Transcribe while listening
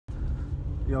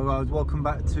Yo guys, welcome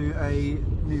back to a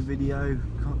new video,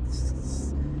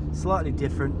 slightly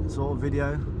different sort of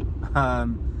video. But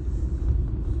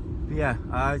yeah,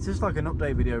 it's just like an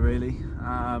update video really.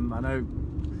 I know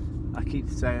I keep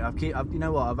saying, you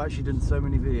know what, I've actually done so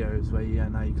many videos where, yeah,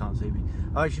 now you can't see me.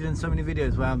 I've actually done so many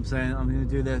videos where I'm saying I'm going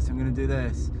to do this, I'm going to do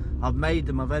this. I've made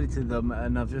them, I've edited them,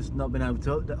 and I've just not been able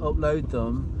to upload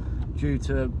them due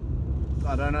to,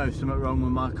 I don't know, something wrong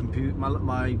with my computer,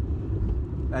 my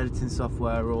editing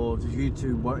software, or just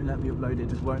YouTube won't let me upload it,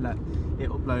 just won't let it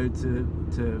upload to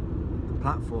the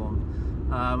platform.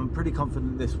 I'm pretty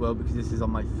confident this will, because this is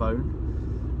on my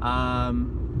phone.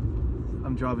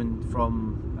 I'm driving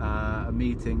from a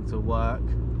meeting to work,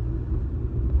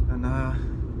 and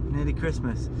nearly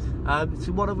Christmas.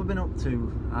 So what have I been up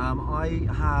to? I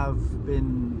have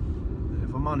been,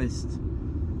 if I'm honest,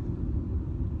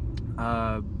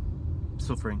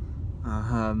 suffering.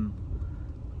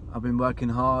 I've been working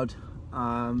hard,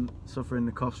 suffering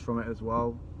the cost from it as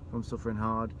well. I'm suffering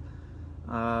hard,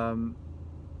 and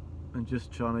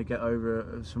just trying to get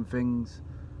over some things.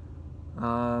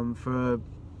 For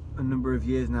a number of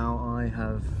years now, I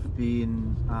have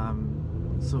been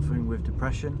suffering with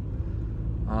depression.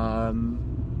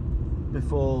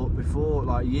 Before,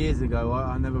 like years ago,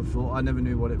 I never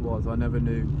knew what it was. I never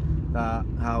knew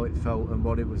how it felt and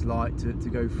what it was like to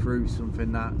go through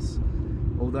something that's,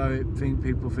 although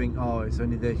people think, oh, it's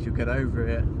only this, you'll get over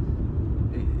it.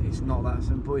 It's not that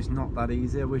simple. It's not that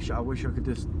easy. I wish I could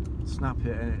just snap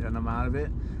it and I'm out of it.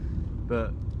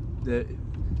 But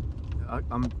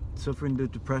I'm suffering the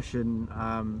depression,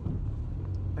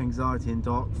 anxiety, and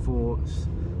dark thoughts.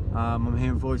 I'm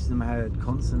hearing voices in my head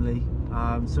constantly.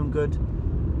 Some good,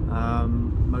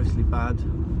 mostly bad.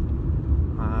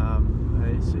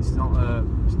 It's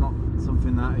not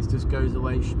something that it just goes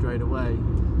away straight away.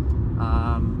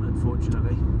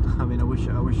 Unfortunately, I mean, I wish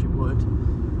it would,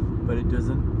 but it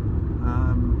doesn't.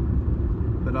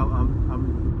 But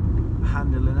I'm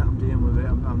handling it. I'm dealing with it.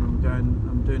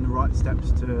 I'm doing the right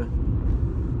steps to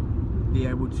be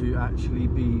able to actually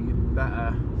be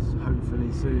better,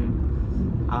 hopefully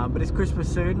soon. But it's Christmas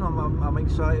soon. I'm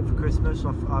excited for Christmas.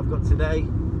 I've got today,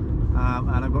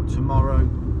 and I've got tomorrow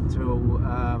till,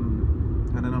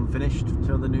 and then I'm finished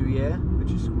till the new year,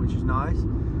 which is nice.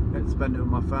 Get to spend it with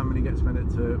my family, get to spend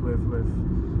it with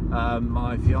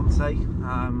my fiance.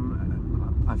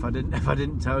 If I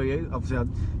didn't tell you, obviously,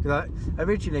 because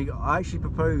originally I actually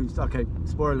proposed. Okay,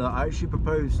 spoiler alert, I actually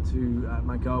proposed to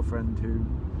my girlfriend, who,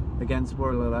 again,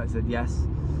 spoiler alert, said yes.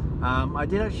 I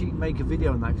did actually make a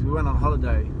video on that because we went on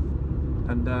holiday,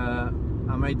 and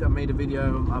I made a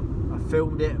video. I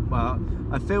filmed it, but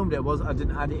I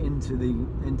didn't add it into the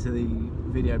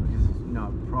video because, you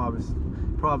know,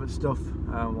 private stuff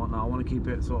and whatnot. I want to keep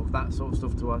it that sort of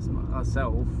stuff to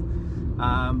ourselves.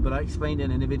 But I explained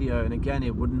it in a video, and again,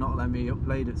 it would not let me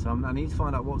upload it. So I need to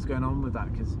find out what's going on with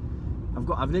that, because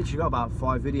I've literally got about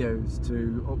 5 videos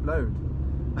to upload,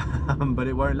 but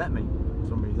it won't let me for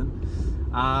some reason.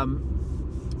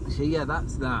 So yeah,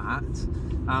 that's that.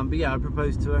 But yeah, I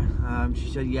proposed to her. She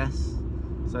said yes.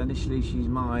 So initially, she's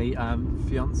my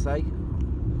fiance,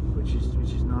 which is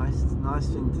nice. It's a nice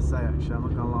thing to say, actually. I'm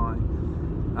not gonna lie.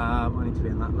 I need to be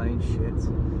in that lane, shit.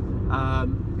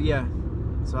 But yeah,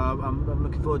 so I'm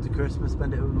looking forward to Christmas.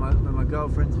 Spend it with my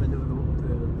girlfriend, spend it with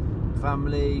the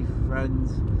family,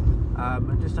 friends,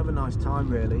 and just have a nice time,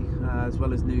 really. As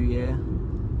well as New Year,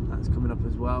 that's coming up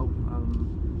as well.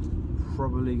 I'm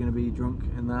probably going to be drunk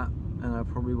in that, and I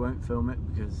probably won't film it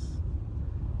because,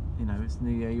 you know, it's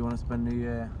New Year. You want to spend New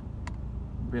Year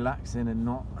relaxing and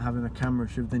not having a camera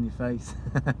shoved in your face.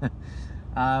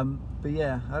 But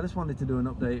yeah, I just wanted to do an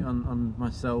update on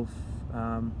myself,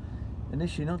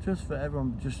 initially, not just for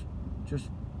everyone, just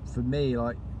for me.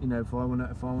 Like, you know, if I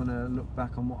wanna look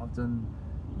back on what I've done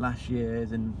last year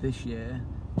and this year,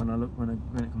 when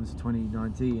it comes to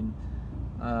 2019,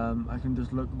 I can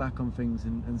just look back on things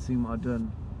and see what I've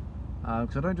done.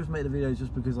 Because I don't just make the videos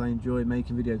just because I enjoy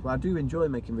making videos. But I do enjoy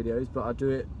making videos, but I do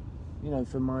it, you know,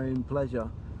 for my own pleasure.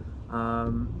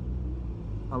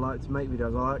 I like to make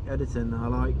videos. I like editing. I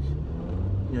like,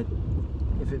 you know,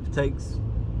 if it takes,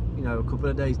 you know, a couple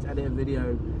of days to edit a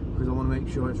video because I want to make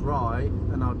sure it's right,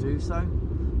 then I'll do so.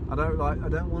 I don't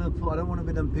want to be one of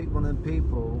them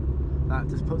people that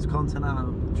just puts content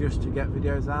out just to get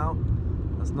videos out.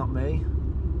 That's not me.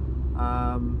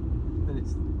 And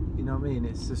it's, you know what I mean,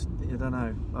 it's just, I don't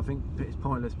know, I think it's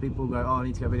pointless. People go, oh, I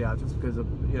need to get a video out just because of,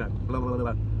 you know, blah blah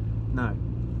blah blah. No,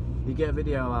 you get a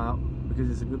video out because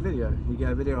it's a good video. You get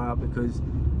a video out because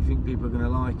you think people are going to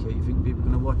like it, you think people are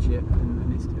going to watch it,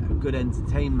 and it's good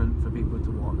entertainment for people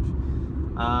to watch.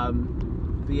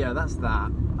 But yeah, that's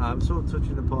that. Sort of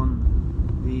touching upon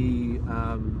the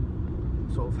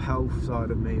sort of health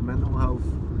side of me. Mental health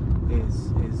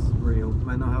is real.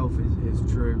 Mental health is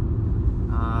true.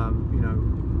 You know,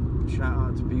 shout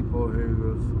out to people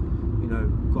who have, you know,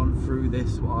 gone through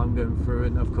this, what I'm going through,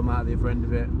 and have come out the other end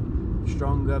of it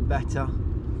stronger, better,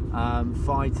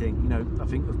 fighting. You know, I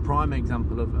think a prime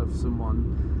example of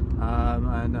someone,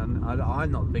 and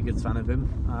I'm not the biggest fan of him,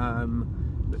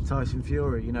 but Tyson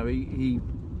Fury. You know, he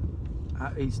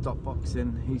stopped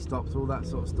boxing, he stopped all that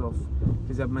sort of stuff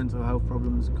because he had mental health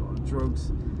problems, got on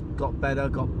drugs, got better,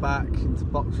 got back into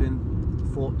boxing,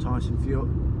 fought Tyson Fury,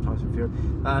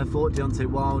 fought Deontay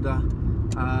Wilder.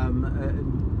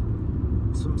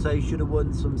 Some say he should have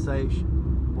won, some say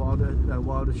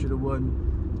Wilder should have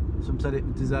won, some said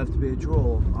it deserved to be a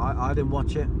draw. I didn't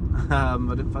watch it. I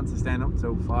didn't fancy staying up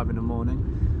till 5 in the morning.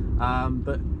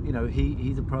 But you know,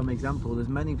 he's a prime example. There's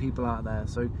many people out there,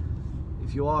 so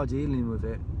if you are dealing with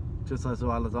it just as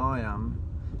well as I am,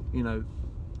 you know,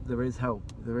 there is help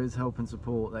and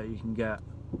support that you can get.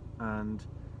 And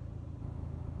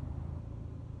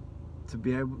to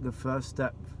be able, the first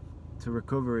step to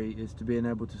recovery is to being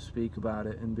able to speak about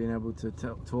it and being able to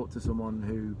talk to someone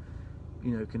who,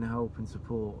 you know, can help and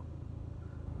support.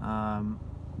 I'm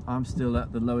still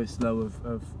at the lowest low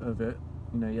of it.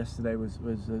 You know, yesterday was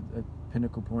a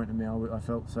pinnacle point in me. I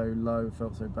felt so low,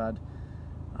 felt so bad.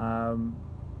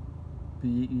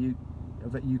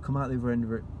 But you come out the other end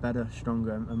of it better,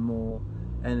 stronger, and more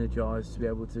energized to be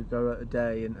able to go out a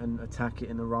day and attack it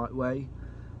in the right way.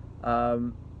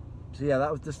 So yeah,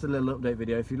 that was just a little update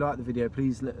video. If you like the video,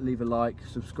 please leave a like,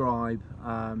 subscribe.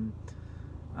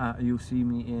 You'll see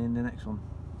me in the next one.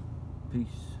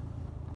 Peace.